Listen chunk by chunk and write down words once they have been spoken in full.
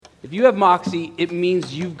If you have moxie, it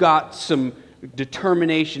means you've got some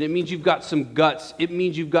determination. It means you've got some guts. It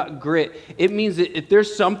means you've got grit. It means that if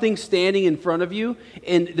there's something standing in front of you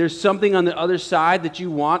and there's something on the other side that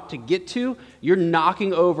you want to get to, you're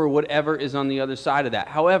knocking over whatever is on the other side of that.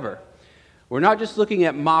 However, we're not just looking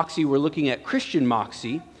at moxie, we're looking at Christian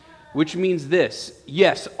moxie, which means this.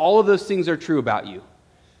 Yes, all of those things are true about you.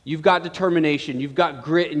 You've got determination, you've got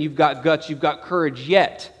grit, and you've got guts, you've got courage.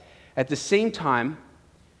 Yet, at the same time,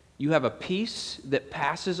 you have a peace that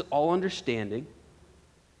passes all understanding.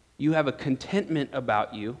 You have a contentment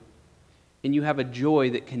about you. And you have a joy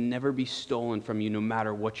that can never be stolen from you no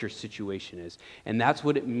matter what your situation is. And that's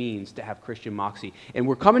what it means to have Christian moxie. And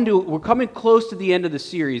we're coming close to the end of the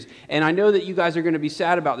series. And I know that you guys are going to be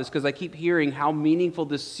sad about this because I keep hearing how meaningful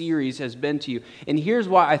this series has been to you. And here's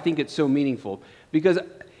why I think it's so meaningful. Because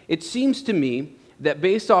it seems to me that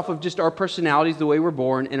based off of just our personalities, the way we're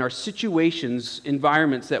born, and our situations,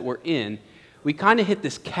 environments that we're in, we kind of hit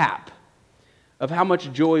this cap of how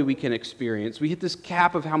much joy we can experience. We hit this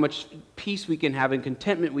cap of how much peace we can have and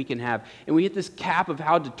contentment we can have. And we hit this cap of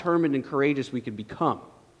how determined and courageous we can become.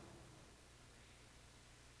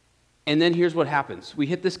 And then here's what happens. We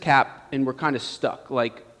hit this cap and we're kind of stuck,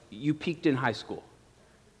 like you peaked in high school.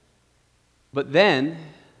 But then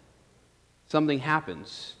something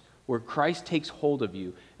happens where Christ takes hold of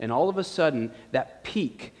you, and all of a sudden, that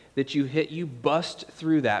peak that you hit, you bust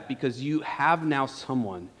through that because you have now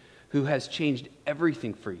someone who has changed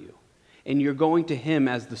everything for you. And you're going to him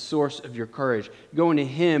as the source of your courage, going to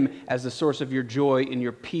him as the source of your joy and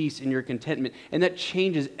your peace and your contentment, and that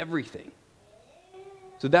changes everything.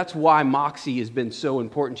 So that's why moxie has been so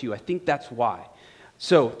important to you. I think that's why.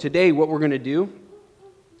 So today, what we're going to do,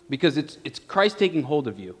 because it's Christ taking hold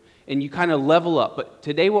of you, and you kind of level up. But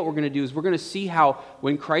today what we're going to do is we're going to see how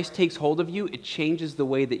when Christ takes hold of you, it changes the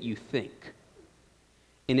way that you think.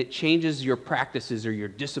 And it changes your practices or your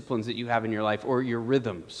disciplines that you have in your life or your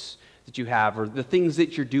rhythms that you have or the things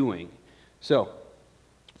that you're doing. So,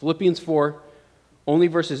 Philippians 4, only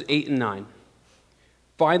verses 8 and 9.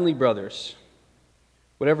 Finally, brothers,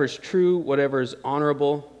 whatever is true, whatever is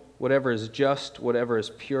honorable, whatever is just, whatever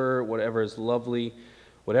is pure, whatever is lovely,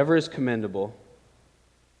 whatever is commendable,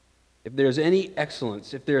 if there's any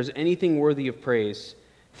excellence, if there's anything worthy of praise,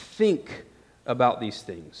 think about these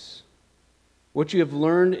things. What you have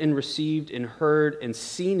learned and received and heard and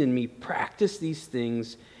seen in me, practice these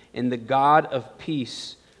things, and the God of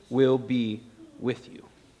peace will be with you.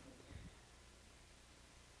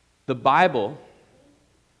 The Bible,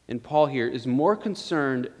 and Paul here, is more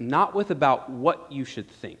concerned not with about what you should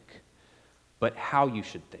think, but how you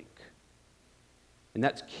should think. And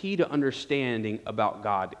that's key to understanding about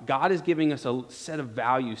God. God is giving us a set of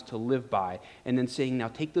values to live by, and then saying, now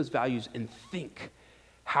take those values and think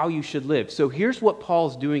how you should live. So here's what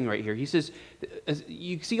Paul's doing right here. He says,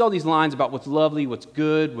 you see all these lines about what's lovely, what's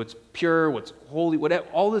good, what's pure, what's holy, whatever,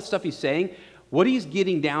 all this stuff he's saying. What he's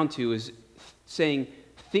getting down to is saying,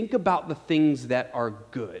 think about the things that are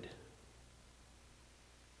good.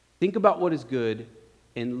 Think about what is good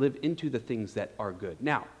and live into the things that are good.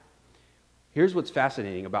 Now, here's what's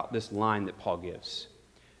fascinating about this line that Paul gives.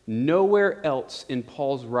 Nowhere else in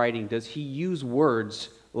Paul's writing does he use words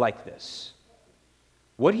like this.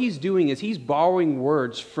 What he's doing is he's borrowing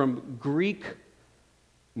words from Greek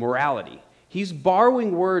morality. He's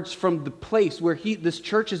borrowing words from the place where this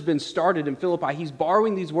church has been started in Philippi. He's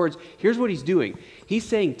borrowing these words. Here's what he's doing. He's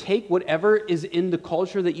saying, take whatever is in the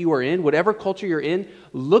culture that you are in, whatever culture you're in,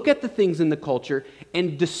 look at the things in the culture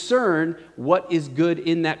and discern what is good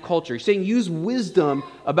in that culture. He's saying, use wisdom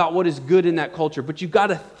about what is good in that culture, but you've got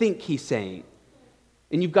to think, he's saying.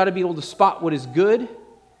 And you've got to be able to spot what is good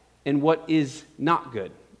and what is not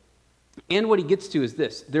good. And what he gets to is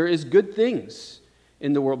this. There is good things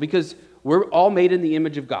in the world because we're all made in the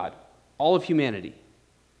image of God, all of humanity.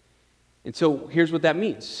 And so here's what that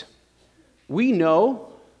means. We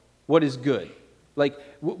know what is good. Like,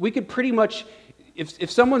 we could pretty much,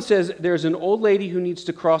 if someone says there's an old lady who needs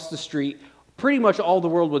to cross the street, pretty much all the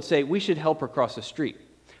world would say we should help her cross the street.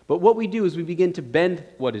 But what we do is we begin to bend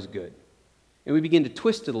what is good, and we begin to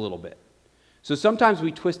twist it a little bit. So sometimes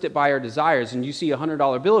we twist it by our desires, and you see a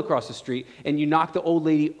 $100 bill across the street, and you knock the old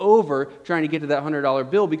lady over trying to get to that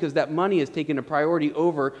 $100 bill because that money has taken a priority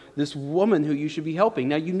over this woman who you should be helping.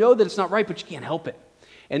 Now, you know that it's not right, but you can't help it.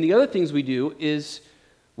 And the other things we do is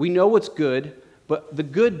we know what's good, but the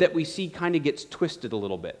good that we see kind of gets twisted a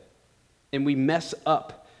little bit, and we mess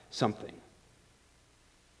up something.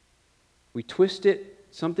 We twist it,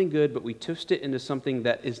 something good, but we twist it into something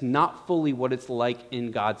that is not fully what it's like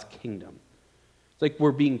in God's kingdom. Like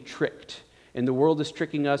we're being tricked, and the world is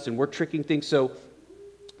tricking us, and we're tricking things. So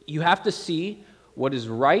You have to see what is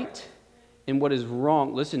right and what is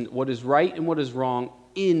wrong. Listen, what is right and what is wrong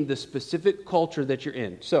in the specific culture that you're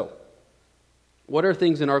in. So, what are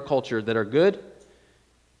things in our culture that are good,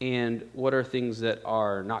 and what are things that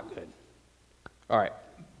are not good? All right,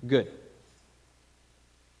 good.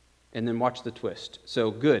 And then watch the twist.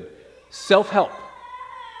 So, good. Self-help.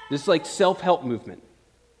 This is like self-help movement.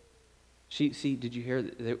 Did you hear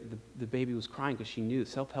the baby was crying because she knew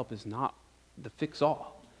self-help is not the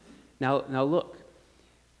fix-all. Now look.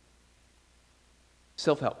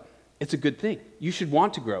 Self-help. It's a good thing. You should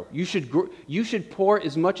want to grow. You should pour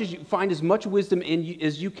as much as you find as much wisdom in you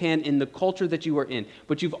as you can in the culture that you are in.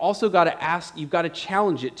 But you've also got to ask, you've got to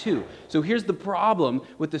challenge it too. So here's the problem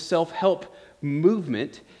with the self-help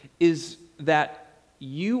movement is that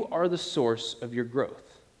you are the source of your growth.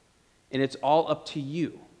 And it's all up to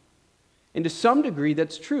you. And to some degree,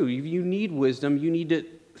 that's true. You need wisdom. You need to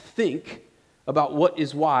think about what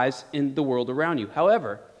is wise in the world around you.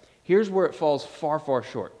 However, here's where it falls far, far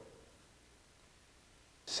short.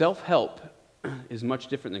 Self-help is much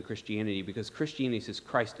different than Christianity because Christianity says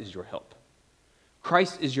Christ is your help.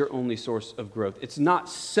 Christ is your only source of growth. It's not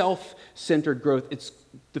self-centered growth. It's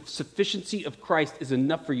the sufficiency of Christ is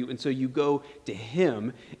enough for you, and so you go to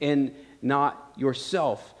Him and not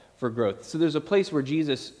yourself for growth. So there's a place where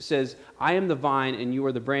Jesus says, I am the vine and you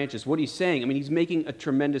are the branches. What he's saying, he's making a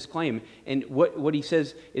tremendous claim. And what he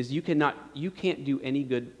says is you can't do any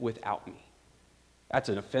good without me. That's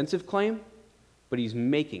an offensive claim, but he's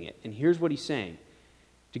making it. And here's what he's saying.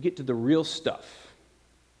 To get to the real stuff,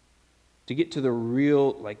 to get to the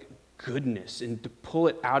real goodness and to pull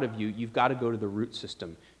it out of you, you've got to go to the root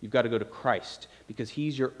system. You've got to go to Christ because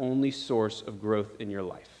he's your only source of growth in your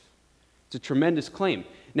life. It's a tremendous claim.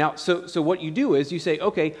 Now, so what you do is you say,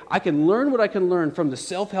 okay, I can learn what I can learn from the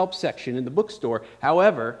self-help section in the bookstore.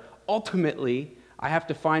 However, ultimately, I have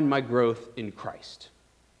to find my growth in Christ.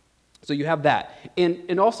 So you have that.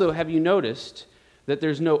 And also, have you noticed that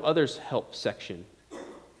there's no others help section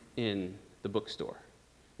in the bookstore?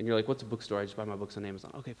 And you're like, what's a bookstore? I just buy my books on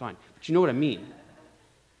Amazon. Okay, fine. But you know what I mean.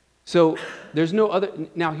 So there's no other.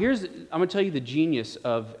 Now, I'm going to tell you the genius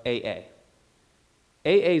of AA.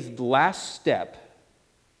 AA's last step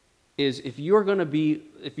is if you're going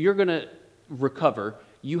to recover,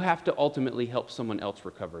 you have to ultimately help someone else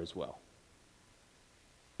recover as well.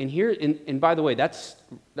 And by the way, that's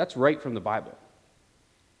right from the Bible.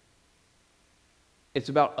 It's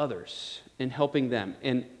about others and helping them.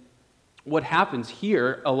 And what happens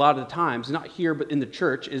here a lot of the times, not here but in the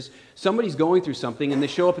church, is somebody's going through something and they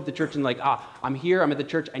show up at the church and I'm here, I'm at the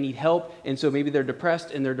church, I need help. And so maybe they're depressed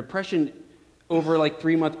and their depression over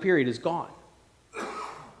 3-month period is gone.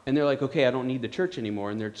 And they're like, okay, I don't need the church anymore,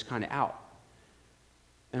 and they're just kind of out.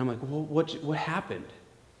 And I'm like, well, what happened?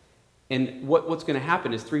 And what's going to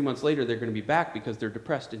happen is 3 months later, they're going to be back because they're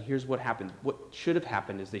depressed, and here's what happened. What should have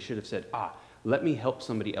happened is they should have said, let me help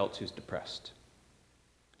somebody else who's depressed.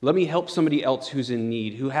 Let me help somebody else who's in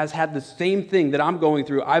need, who has had the same thing that I'm going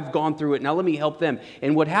through. I've gone through it. Now let me help them.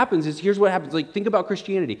 And what happens is, here's what happens. Think about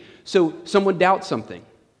Christianity. So someone doubts something.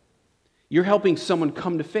 You're helping someone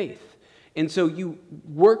come to faith. And so you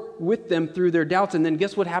work with them through their doubts, and then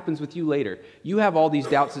guess what happens with you later? You have all these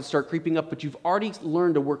doubts that start creeping up, but you've already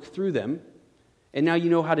learned to work through them, and now you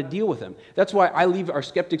know how to deal with them. That's why I leave our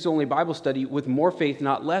Skeptics Only Bible study with more faith,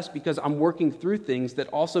 not less, because I'm working through things that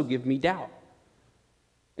also give me doubt.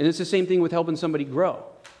 And it's the same thing with helping somebody grow.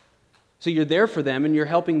 So you're there for them, and you're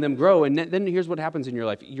helping them grow, and then here's what happens in your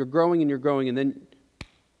life. You're growing, and then,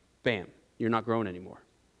 bam, you're not growing anymore.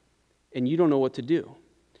 And you don't know what to do.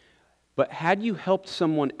 But had you helped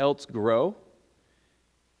someone else grow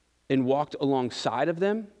and walked alongside of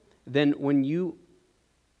them, then when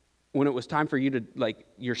it was time for you to,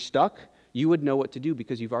 you're stuck, you would know what to do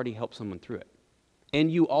because you've already helped someone through it.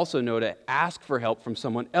 And you also know to ask for help from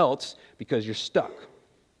someone else because you're stuck.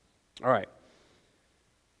 All right.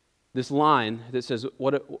 This line that says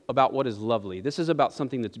about what is lovely. This is about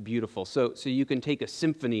something that's beautiful. So you can take a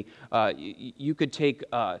symphony. You could take.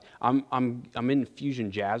 I'm in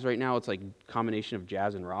fusion jazz right now. It's like a combination of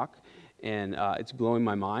jazz and rock, and it's blowing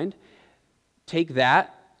my mind. Take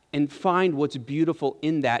that and find what's beautiful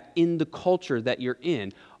in that in the culture that you're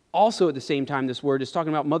in. Also, at the same time, this word is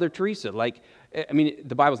talking about Mother Teresa.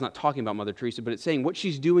 The Bible's not talking about Mother Teresa, but it's saying what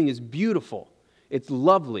she's doing is beautiful. It's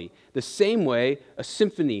lovely. The same way a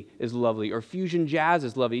symphony is lovely or fusion jazz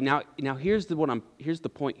is lovely. Now here's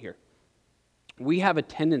the point here. We have a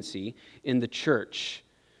tendency in the church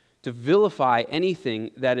to vilify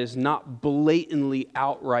anything that is not blatantly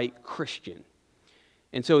outright Christian.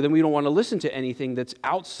 And so then we don't want to listen to anything that's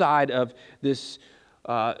outside of this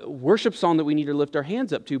worship song that we need to lift our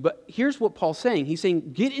hands up to. But here's what Paul's saying. He's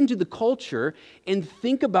saying, get into the culture and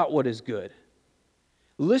think about what is good.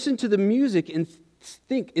 Listen to the music and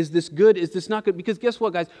think, is this good? Is this not good? Because guess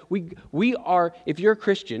what, guys? We are, if you're a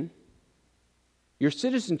Christian, your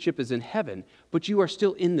citizenship is in heaven, but you are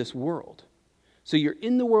still in this world. So you're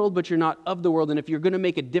in the world, but you're not of the world. And if you're going to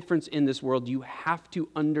make a difference in this world, you have to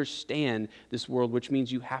understand this world, which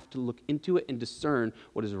means you have to look into it and discern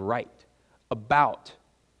what is right about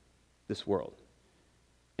this world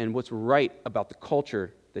and what's right about the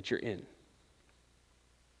culture that you're in.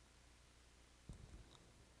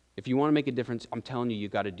 If you want to make a difference, I'm telling you, you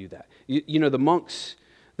got to do that. You know, the monks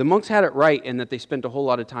had it right in that they spent a whole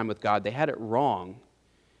lot of time with God. They had it wrong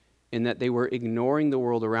in that they were ignoring the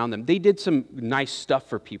world around them. They did some nice stuff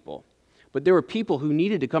for people, but there were people who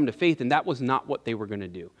needed to come to faith, and that was not what they were going to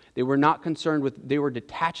do. They were not concerned with, they were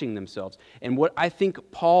detaching themselves. And what I think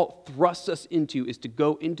Paul thrusts us into is to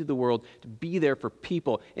go into the world, to be there for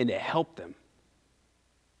people, and to help them.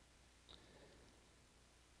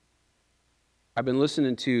 I've been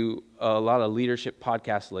listening to a lot of leadership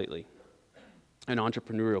podcasts lately, and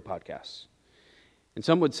entrepreneurial podcasts. And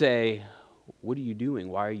some would say, what are you doing?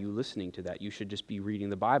 Why are you listening to that? You should just be reading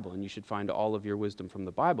the Bible, and you should find all of your wisdom from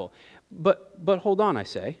the Bible. But hold on, I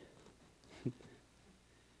say.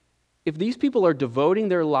 If these people are devoting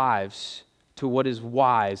their lives to what is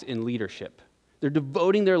wise in leadership, they're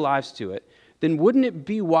devoting their lives to it, then wouldn't it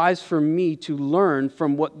be wise for me to learn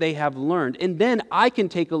from what they have learned? And then I can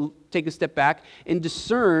take a step back and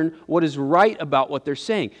discern what is right about what they're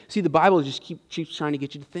saying. See, the Bible just keeps trying to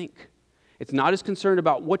get you to think. It's not as concerned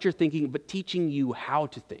about what you're thinking, but teaching you how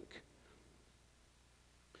to think.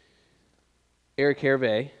 Eric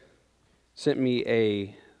Hervé sent me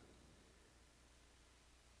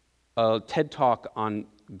a TED Talk on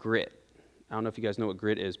grit. I don't know if you guys know what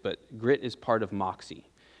grit is, but grit is part of moxie.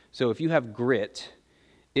 So if you have grit,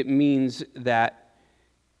 it means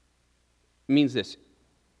this.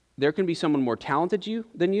 There can be someone more talented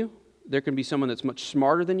than you. There can be someone that's much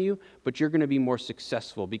smarter than you, but you're going to be more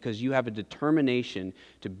successful because you have a determination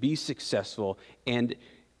to be successful, and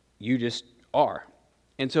you just are.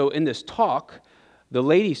 And so in this talk, the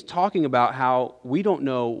lady's talking about how we don't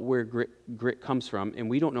know where grit comes from, and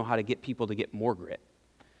we don't know how to get people to get more grit.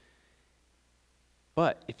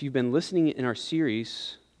 But if you've been listening in our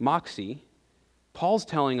series, Moxie, Paul's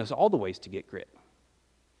telling us all the ways to get grit.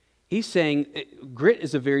 He's saying grit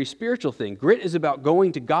is a very spiritual thing. Grit is about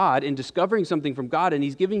going to God and discovering something from God, and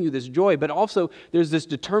he's giving you this joy, but also there's this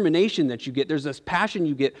determination that you get. There's this passion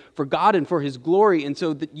you get for God and for his glory, and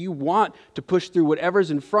so that you want to push through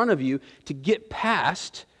whatever's in front of you to get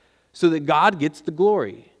past so that God gets the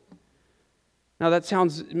glory. Now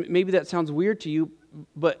maybe that sounds weird to you,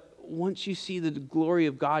 but once you see the glory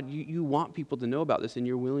of God, you want people to know about this, and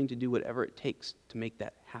you're willing to do whatever it takes to make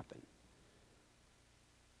that happen.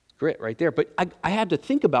 Grit right there. But I had to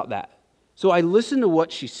think about that. So I listened to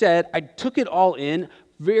what she said. I took it all in,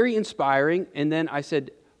 very inspiring. And then I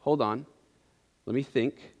said, hold on, let me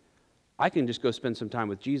think. I can just go spend some time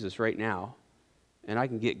with Jesus right now, and I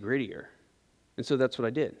can get grittier. And so that's what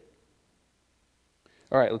I did.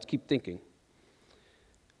 All right, let's keep thinking.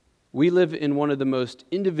 We live in one of the most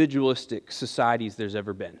individualistic societies there's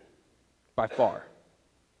ever been, by far.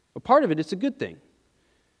 But part of it's a good thing.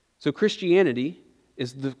 So Christianity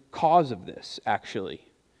is the cause of this, actually.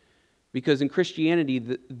 Because in Christianity,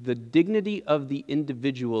 the dignity of the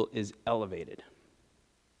individual is elevated.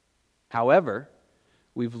 However,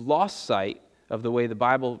 we've lost sight of the way the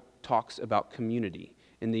Bible talks about community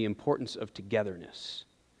and the importance of togetherness.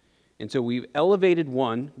 And so we've elevated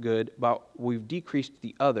one good, but we've decreased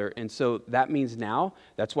the other. And so that means now,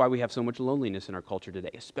 that's why we have so much loneliness in our culture today,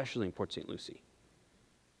 especially in Port St. Lucie.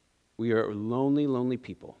 We are lonely, lonely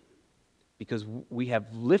people because we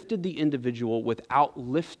have lifted the individual without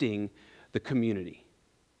lifting the community.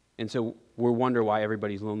 And so we wonder why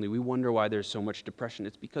everybody's lonely. We wonder why there's so much depression.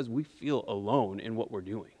 It's because we feel alone in what we're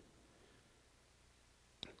doing.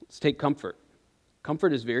 Let's take comfort.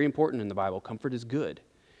 Comfort is very important in the Bible. Comfort is good.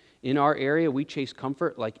 In our area, we chase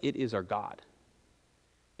comfort like it is our God.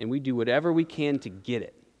 And we do whatever we can to get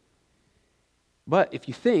it. But if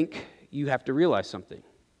you think, you have to realize something.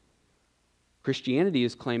 Christianity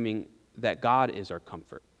is claiming that God is our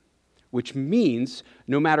comfort, which means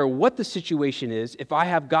no matter what the situation is, if I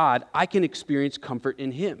have God, I can experience comfort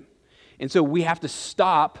in him. And so we have to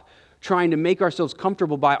stop trying to make ourselves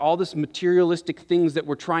comfortable by all this materialistic things that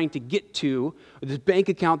we're trying to get to, or this bank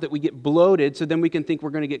account that we get bloated so then we can think we're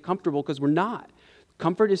going to get comfortable because we're not.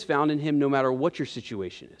 Comfort is found in him no matter what your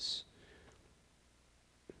situation is.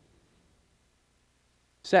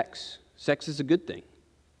 Sex is a good thing.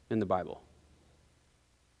 in the Bible.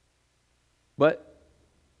 But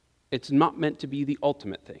it's not meant to be the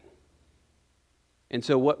ultimate thing. And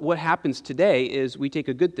so what happens today is we take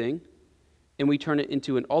a good thing and we turn it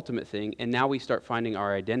into an ultimate thing, and now we start finding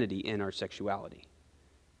our identity in our sexuality.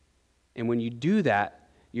 And when you do that,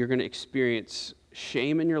 you're going to experience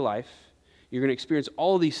shame in your life. You're going to experience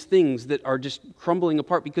all of these things that are just crumbling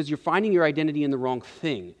apart because you're finding your identity in the wrong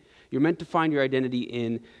thing. You're meant to find your identity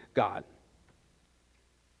in God.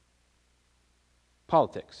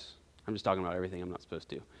 Politics. I'm just talking about everything I'm not supposed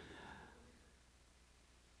to.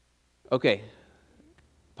 Okay.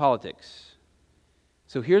 Politics.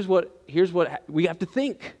 So here's what we have to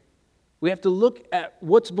think. We have to look at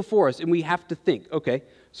what's before us, and we have to think. Okay,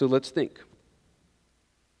 so let's think.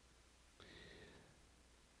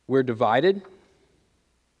 We're divided,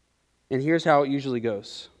 and here's how it usually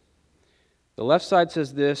goes. The left side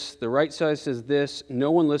says this, the right side says this,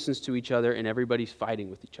 no one listens to each other, and everybody's fighting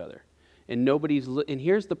with each other. And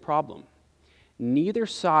here's the problem. Neither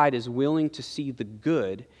side is willing to see the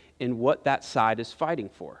good in what that side is fighting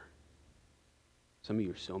for. Some of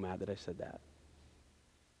you are so mad that I said that.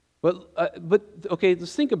 But okay,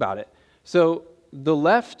 let's think about it. So the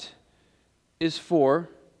left is for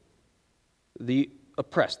the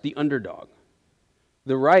oppressed, the underdog.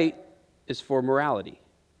 The right is for morality.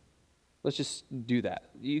 Let's just do that.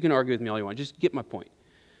 You can argue with me all you want. Just get my point.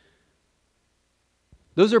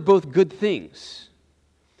 Those are both good things.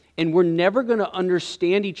 And we're never going to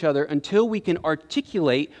understand each other until we can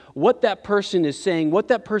articulate what that person is saying, what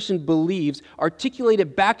that person believes, articulate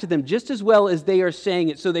it back to them just as well as they are saying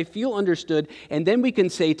it so they feel understood, and then we can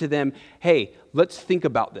say to them, hey, let's think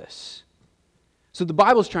about this. So the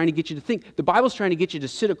Bible's trying to get you to think. The Bible's trying to get you to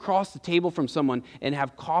sit across the table from someone and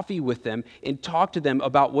have coffee with them and talk to them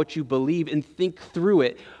about what you believe and think through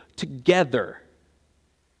it together.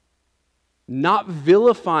 Not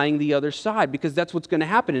vilifying the other side, because that's what's going to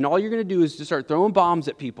happen. And all you're going to do is to start throwing bombs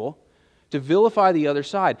at people to vilify the other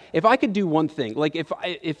side. If I could do one thing, like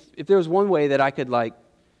if there was one way that I could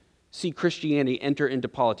see Christianity enter into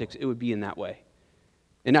politics, it would be in that way.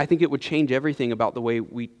 And I think it would change everything about the way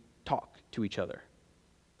we talk to each other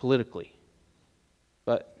politically.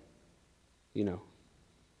 But, the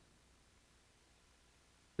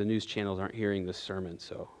news channels aren't hearing this sermon,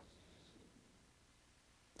 so.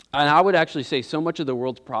 And I would actually say so much of the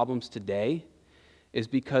world's problems today is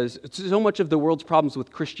because, so much of the world's problems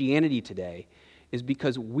with Christianity today is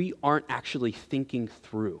because we aren't actually thinking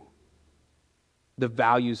through the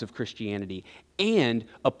values of Christianity and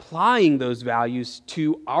applying those values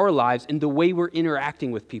to our lives and the way we're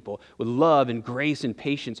interacting with people, with love and grace and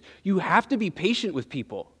patience. You have to be patient with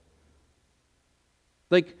people.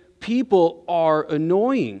 People are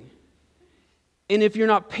annoying. And if you're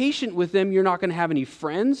not patient with them, you're not going to have any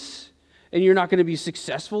friends, and you're not going to be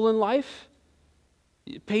successful in life.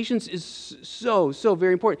 Patience is so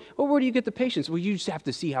very important. Well, where do you get the patience? Well, you just have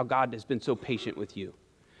to see how God has been so patient with you.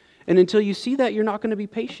 And until you see that, you're not going to be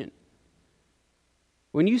patient.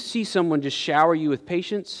 When you see someone just shower you with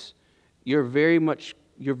patience, you're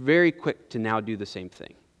very quick to now do the same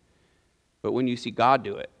thing. But when you see God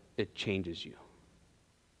do it, it changes you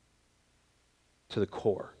to the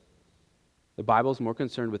core. The Bible is more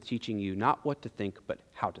concerned with teaching you not what to think, but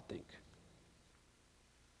how to think.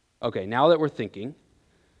 Okay, now that we're thinking,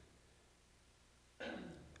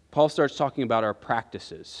 Paul starts talking about our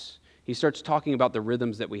practices. He starts talking about the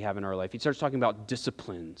rhythms that we have in our life. He starts talking about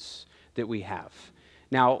disciplines that we have.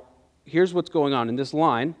 Now, here's what's going on in this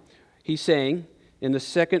line. He's saying, in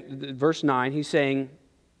the verse 9, he's saying,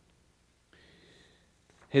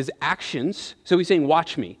 his actions, so he's saying,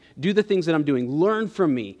 watch me, do the things that I'm doing, learn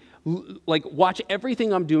from me, watch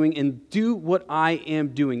everything I'm doing and do what I am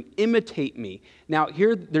doing, imitate me. Now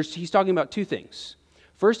here, he's talking about two things.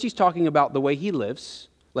 First, he's talking about the way he lives,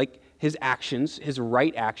 his actions, his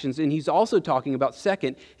right actions, and he's also talking about,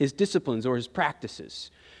 second, his disciplines or his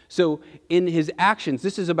practices. So in his actions,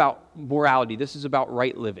 this is about morality, this is about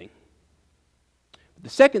right living. The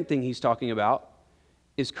second thing he's talking about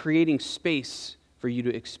is creating space for you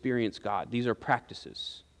to experience God. These are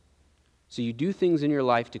practices. So you do things in your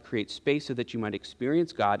life to create space so that you might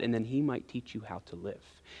experience God, and then He might teach you how to live.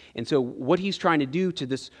 And so what he's trying to do to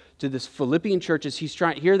this Philippian church is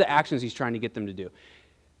here are the actions he's trying to get them to do.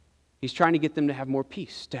 He's trying to get them to have more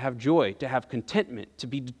peace, to have joy, to have contentment, to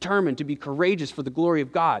be determined, to be courageous for the glory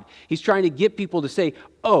of God. He's trying to get people to say,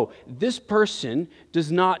 oh, this person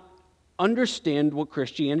does not understand what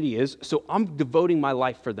Christianity is, so I'm devoting my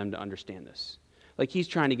life for them to understand this. He's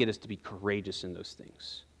trying to get us to be courageous in those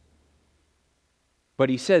things. But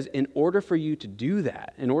he says, in order for you to do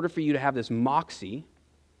that, in order for you to have this moxie,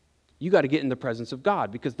 You got to get in the presence of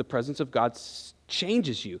God, because the presence of God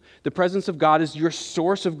changes you. The presence of God is your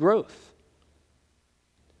source of growth.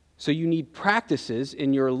 So you need practices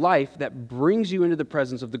in your life that brings you into the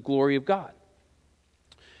presence of the glory of God.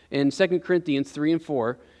 In 2 Corinthians 3 and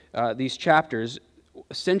 4, these chapters,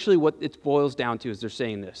 essentially what it boils down to is they're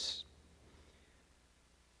saying this.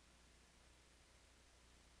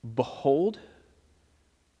 Behold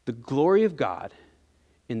the glory of God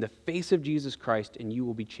in the face of Jesus Christ, and you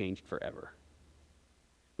will be changed forever.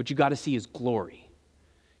 But you got to see his glory.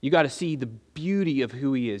 You got to see the beauty of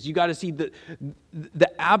who he is. You got to see the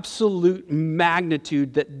absolute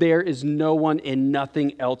magnitude that there is no one and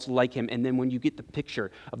nothing else like him. And then when you get the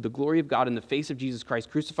picture of the glory of God in the face of Jesus Christ,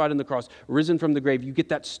 crucified on the cross, risen from the grave, you get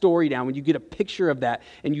that story down. When you get a picture of that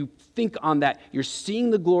and you think on that, you're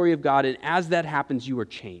seeing the glory of God. And as that happens, you are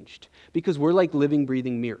changed. Because we're like living,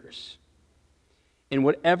 breathing mirrors. And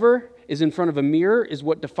whatever is in front of a mirror is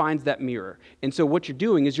what defines that mirror. And so what you're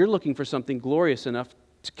doing is you're looking for something glorious enough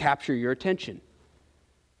to capture your attention.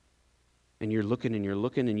 And you're looking,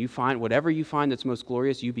 and you find whatever you find that's most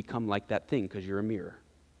glorious, you become like that thing because you're a mirror.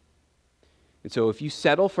 And so if you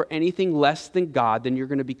settle for anything less than God, then you're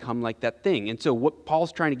going to become like that thing. And so what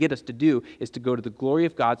Paul's trying to get us to do is to go to the glory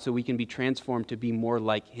of God so we can be transformed to be more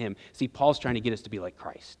like him. See, Paul's trying to get us to be like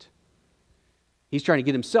Christ. He's trying to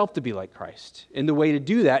get himself to be like Christ. And the way to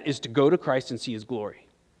do that is to go to Christ and see his glory.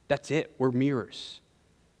 That's it. We're mirrors.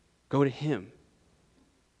 Go to him.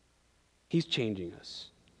 He's changing us.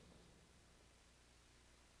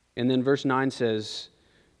 And then verse 9 says,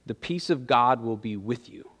 the peace of God will be with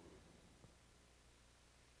you.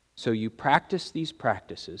 So you practice these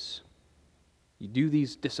practices, you do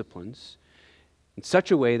these disciplines in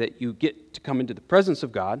such a way that you get to come into the presence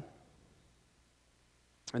of God.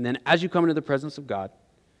 And then as you come into the presence of God,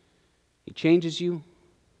 he changes you,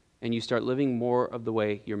 and you start living more of the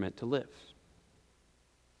way you're meant to live.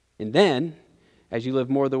 And then, as you live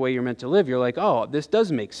more of the way you're meant to live, you're like, oh, this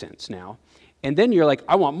does make sense now. And then you're like,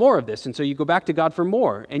 I want more of this. And so you go back to God for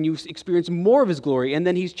more, and you experience more of his glory, and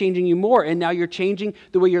then he's changing you more, and now you're changing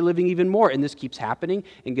the way you're living even more. And this keeps happening,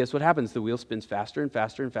 and guess what happens? The wheel spins faster and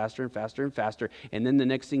faster and faster and faster and faster, and then the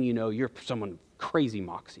next thing you know, you're someone crazy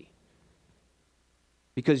moxie.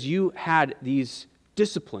 Because you had these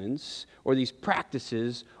disciplines, or these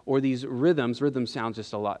practices, or these rhythms. Rhythm sounds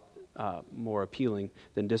just a lot more appealing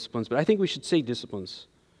than disciplines, but I think we should say disciplines,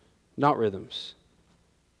 not rhythms.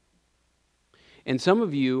 And some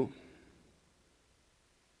of you,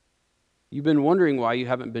 you've been wondering why you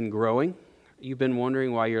haven't been growing. You've been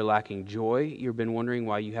wondering why you're lacking joy. You've been wondering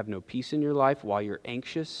why you have no peace in your life, why you're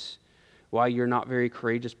anxious, why you're not a very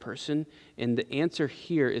courageous person. And the answer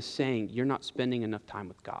here is saying you're not spending enough time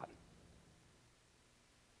with God.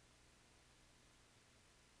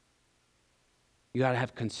 You got to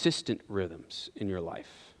have consistent rhythms in your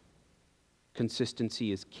life.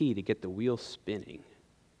 Consistency is key to get the wheel spinning.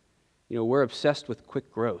 You know, we're obsessed with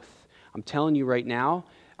quick growth. I'm telling you right now,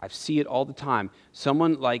 I see it all the time.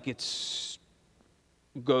 Someone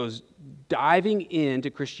goes diving into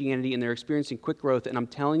Christianity and they're experiencing quick growth, and I'm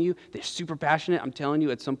telling you, they're super passionate. I'm telling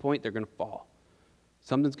you, at some point, they're going to fall.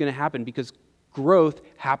 Something's going to happen because growth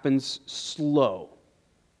happens slow.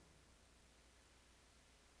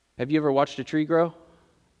 Have you ever watched a tree grow?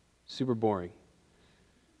 Super boring.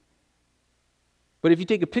 But if you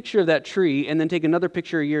take a picture of that tree and then take another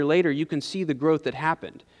picture a year later, you can see the growth that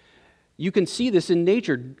happened. You can see this in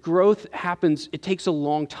nature. Growth happens, it takes a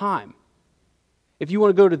long time. If you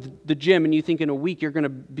want to go to the gym and you think in a week you're going to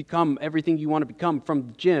become everything you want to become from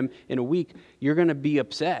the gym in a week, you're going to be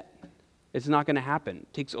upset. It's not going to happen.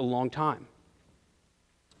 It takes a long time.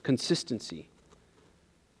 Consistency.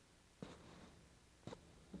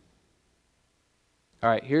 All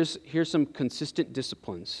right, here's some consistent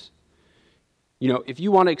disciplines. You know, if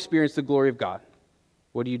you want to experience the glory of God,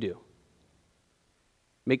 what do?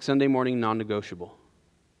 Make Sunday morning non-negotiable.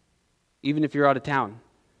 Even if you're out of town,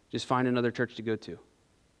 just find another church to go to.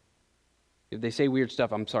 If they say weird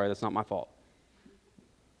stuff, I'm sorry, that's not my fault.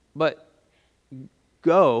 But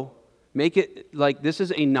go, make it like this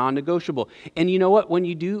is a non-negotiable. And you know what? When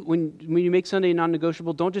you make Sunday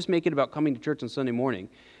non-negotiable, don't just make it about coming to church on Sunday morning.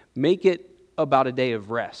 Make it about a day of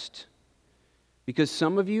rest. Because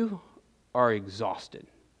some of you are exhausted.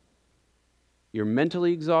 You're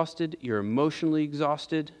mentally exhausted, you're emotionally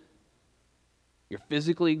exhausted, you're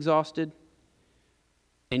physically exhausted,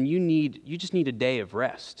 and you just need a day of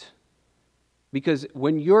rest. Because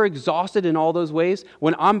when you're exhausted in all those ways,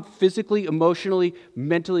 when I'm physically, emotionally,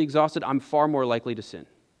 mentally exhausted, I'm far more likely to sin.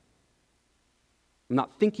 I'm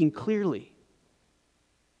not thinking clearly.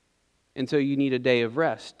 And so you need a day of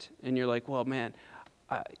rest. And you're like, well, man,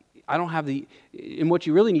 I don't have the, and what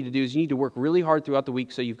you really need to do is you need to work really hard throughout the week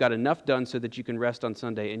so you've got enough done so that you can rest on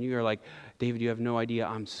Sunday. And you're like, David, you have no idea.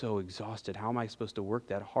 I'm so exhausted. How am I supposed to work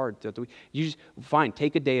that hard throughout the week? You just, fine,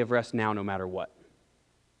 take a day of rest now no matter what.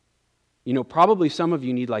 You know, probably some of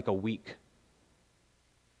you need like a week.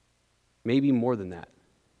 Maybe more than that.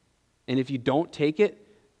 And if you don't take it,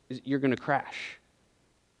 you're going to crash.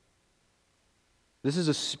 This is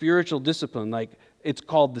a spiritual discipline. Like, it's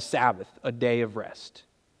called the Sabbath, a day of rest.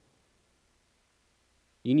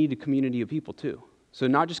 You need a community of people too. So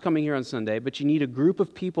not just coming here on Sunday, but you need a group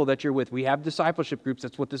of people that you're with. We have discipleship groups.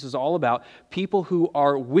 That's what this is all about. People who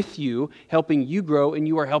are with you, helping you grow, and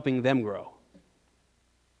you are helping them grow.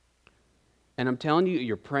 And I'm telling you,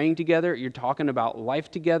 you're praying together, you're talking about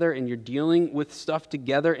life together, and you're dealing with stuff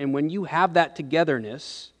together. And when you have that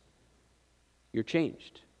togetherness, you're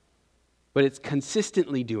changed. But it's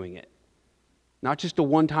consistently doing it, not just a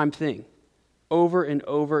one-time thing, over and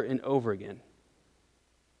over and over again.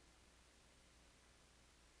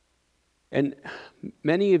 And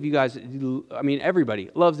many of you guys, I mean, everybody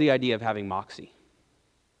loves the idea of having moxie.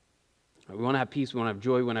 We want to have peace, we want to have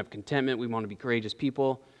joy, we want to have contentment, we want to be courageous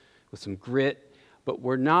people with some grit, but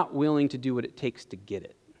we're not willing to do what it takes to get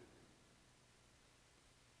it.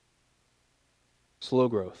 Slow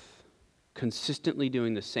growth, consistently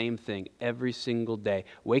doing the same thing every single day,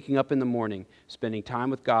 waking up in the morning, spending time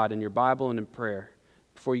with God in your Bible and in prayer.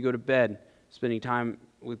 Before you go to bed, spending time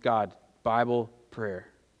with God, Bible, prayer.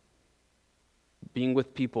 Being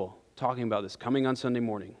with people, talking about this, coming on Sunday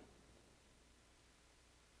morning.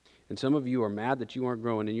 And some of you are mad that you aren't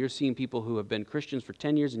growing, and you're seeing people who have been Christians for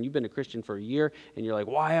 10 years, and you've been a Christian for a year, and you're like,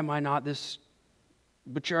 why am I not this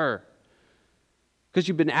mature? Because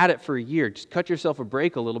you've been at it for a year. Just cut yourself a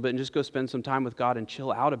break a little bit and just go spend some time with God and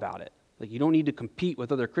chill out about it. Like, you don't need to compete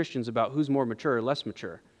with other Christians about who's more mature or less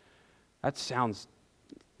mature. That sounds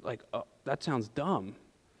dumb.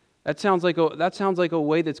 That sounds like a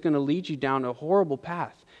way that's going to lead you down a horrible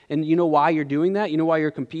path. And you know why you're doing that? You know why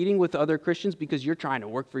you're competing with other Christians? Because you're trying to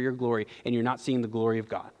work for your glory, and you're not seeing the glory of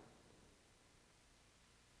God.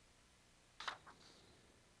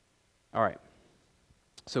 All right.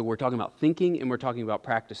 So we're talking about thinking, and we're talking about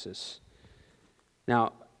practices.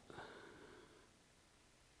 Now,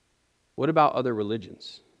 what about other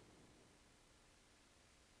religions?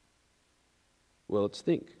 Well, let's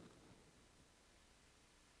think.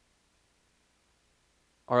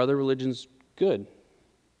 Are other religions good?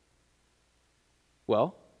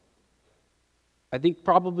 Well, I think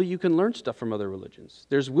probably you can learn stuff from other religions.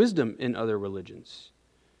 There's wisdom in other religions.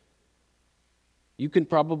 You can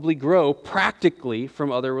probably grow practically from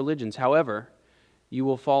other religions. However, you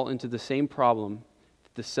will fall into the same problem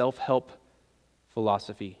that the self-help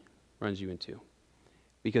philosophy runs you into.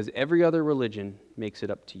 Because every other religion makes it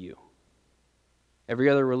up to you. Every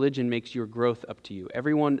other religion makes your growth up to you.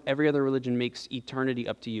 Every other religion makes eternity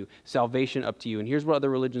up to you, salvation up to you. And here's what other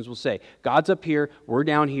religions will say. God's up here, we're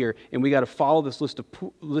down here, and we got to follow this list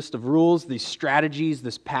of rules, these strategies,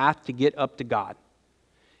 this path to get up to God.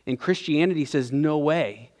 And Christianity says, no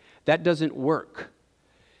way. That doesn't work.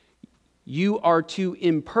 You are too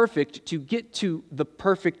imperfect to get to the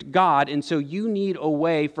perfect God, and so you need a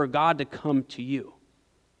way for God to come to you.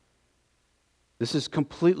 This is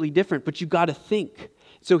completely different, but you got to think.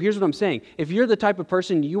 So here's what I'm saying. If you're the type of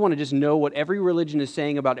person you want to just know what every religion is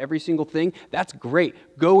saying about every single thing, that's great.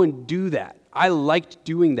 Go and do that. I liked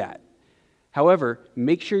doing that. However,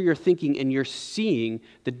 make sure you're thinking and you're seeing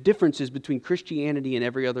the differences between Christianity and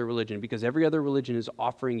every other religion, because every other religion is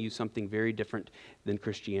offering you something very different than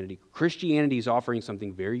Christianity. Christianity is offering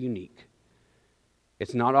something very unique.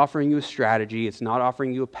 It's not offering you a strategy. It's not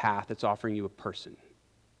offering you a path. It's offering you a person.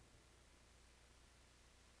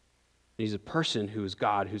 He's a person who is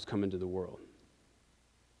God who's come into the world.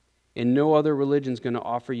 And no other religion is going to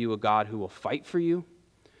offer you a God who will fight for you,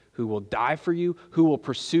 who will die for you, who will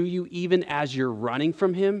pursue you even as you're running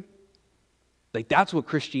from him. Like, that's what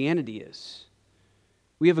Christianity is.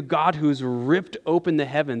 We have a God who has ripped open the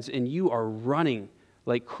heavens, and you are running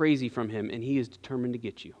like crazy from him, and he is determined to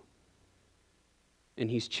get you. And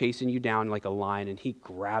he's chasing you down like a lion, and he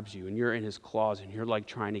grabs you, and you're in his claws, and you're like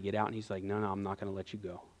trying to get out, and he's like, no, I'm not going to let you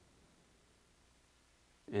go.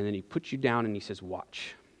 And then he puts you down and he says,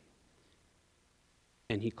 watch.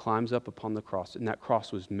 And he climbs up upon the cross, and that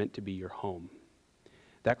cross was meant to be your home.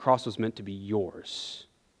 That cross was meant to be yours.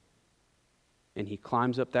 And he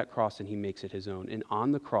climbs up that cross and he makes it his own. And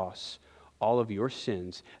on the cross, all of your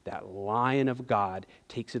sins, that Lion of God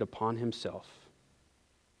takes it upon himself.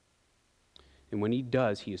 And when he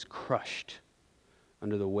does, he is crushed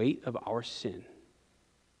under the weight of our sin.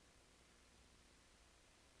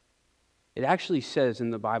 It actually says in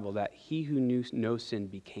the Bible that he who knew no sin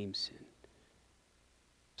became sin,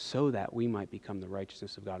 so that we might become the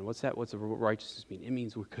righteousness of God. And what's that? What's the righteousness mean? It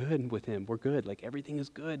means we're good with him. We're good. Like everything is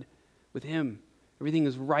good with him. Everything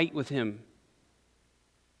is right with him.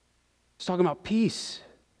 It's talking about peace,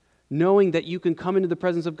 knowing that you can come into the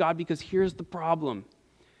presence of God, because here's the problem.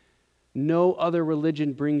 No other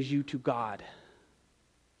religion brings you to God,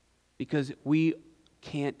 because we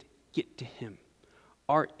can't get to him.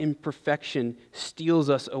 Our imperfection steals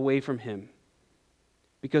us away from him,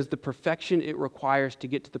 because the perfection it requires to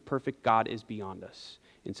get to the perfect God is beyond us.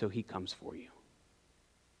 And so he comes for you.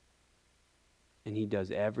 And he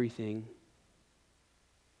does everything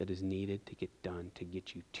that is needed to get done to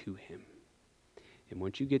get you to him. And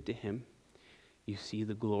once you get to him, you see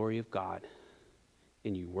the glory of God,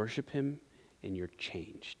 and you worship him, and you're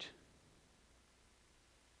changed.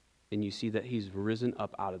 And you see that he's risen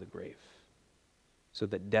up out of the grave, so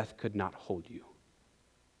that death could not hold you.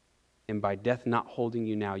 And by death not holding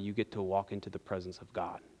you now, you get to walk into the presence of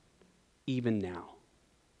God, even now.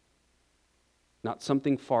 Not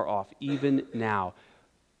something far off, even now.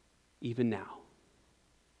 Even now.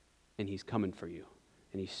 And he's coming for you,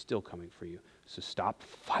 and he's still coming for you. So stop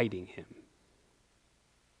fighting him,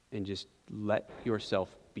 and just let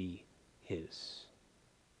yourself be his.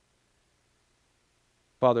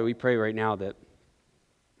 Father, we pray right now that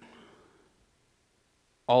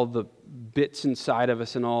all the bits inside of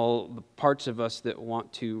us and all the parts of us that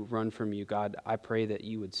want to run from you, God, I pray that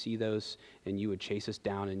you would see those, and you would chase us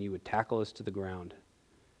down, and you would tackle us to the ground.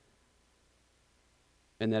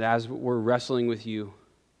 And that as we're wrestling with you,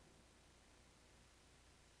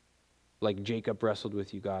 like Jacob wrestled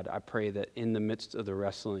with you, God, I pray that in the midst of the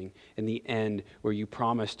wrestling, in the end, where you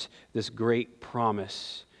promised this great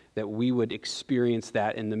promise, that we would experience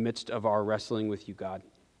that in the midst of our wrestling with you, God.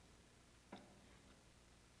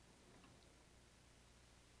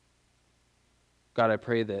 God, I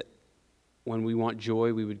pray that when we want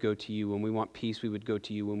joy, we would go to you. When we want peace, we would go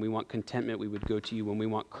to you. When we want contentment, we would go to you. When we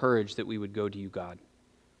want courage, that we would go to you, God.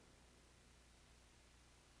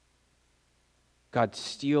 God,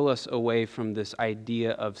 steal us away from this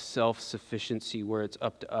idea of self-sufficiency where it's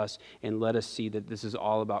up to us, and let us see that this is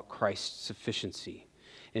all about Christ's sufficiency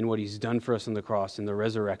and what he's done for us on the cross and the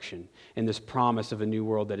resurrection and this promise of a new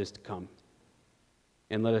world that is to come.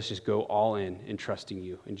 And let us just go all in trusting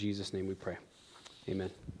you. In Jesus' name we pray.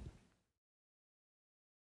 Amen.